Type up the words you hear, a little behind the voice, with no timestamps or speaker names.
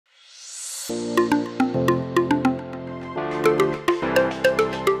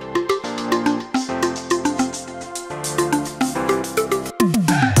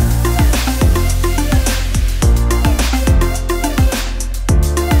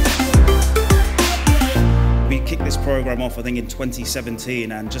Program off, I think, in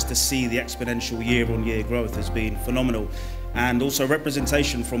 2017, and just to see the exponential year-on-year growth has been phenomenal. And also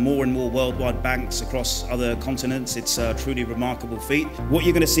representation from more and more worldwide banks across other continents. It's a truly remarkable feat. What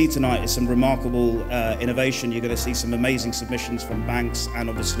you're going to see tonight is some remarkable innovation. You're going to see some amazing submissions from banks, and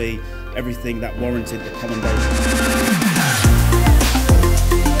obviously everything that warranted the commendation.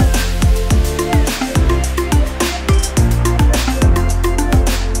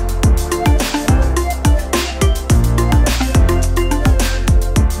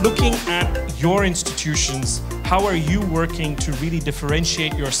 Looking at your institutions, how are you working to really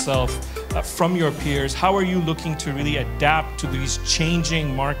differentiate yourself from your peers? How are you looking to really adapt to these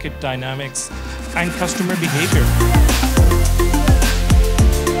changing market dynamics and customer behavior?